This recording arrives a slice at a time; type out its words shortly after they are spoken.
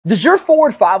Does your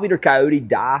Ford 5-liter Coyote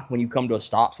die when you come to a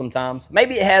stop sometimes?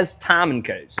 Maybe it has timing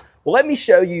codes. Well, let me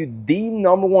show you the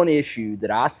 #1 issue that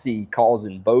I see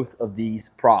causing both of these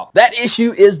problems. That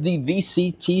issue is the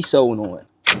VCT solenoid.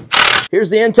 Here's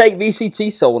the intake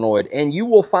VCT solenoid, and you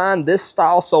will find this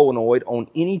style solenoid on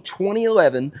any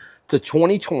 2011 to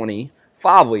 2020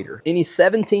 5-liter. Any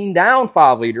 17 down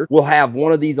 5-liter will have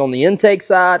one of these on the intake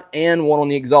side and one on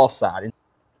the exhaust side.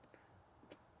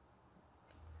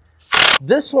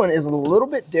 This one is a little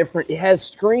bit different. It has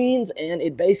screens and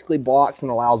it basically blocks and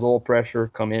allows oil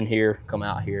pressure come in here, come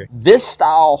out here. This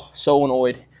style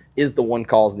solenoid is the one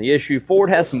causing the issue. Ford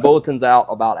has some bulletins out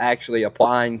about actually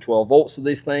applying 12 volts to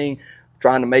this thing,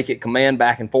 trying to make it command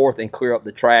back and forth and clear up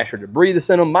the trash or debris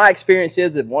that's in them. My experience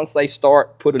is that once they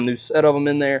start, put a new set of them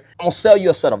in there. I'm gonna sell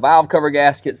you a set of valve cover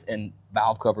gaskets and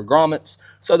valve cover grommets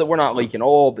so that we're not leaking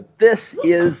oil, but this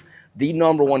is the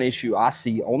 #1 issue I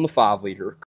see on the 5-liter.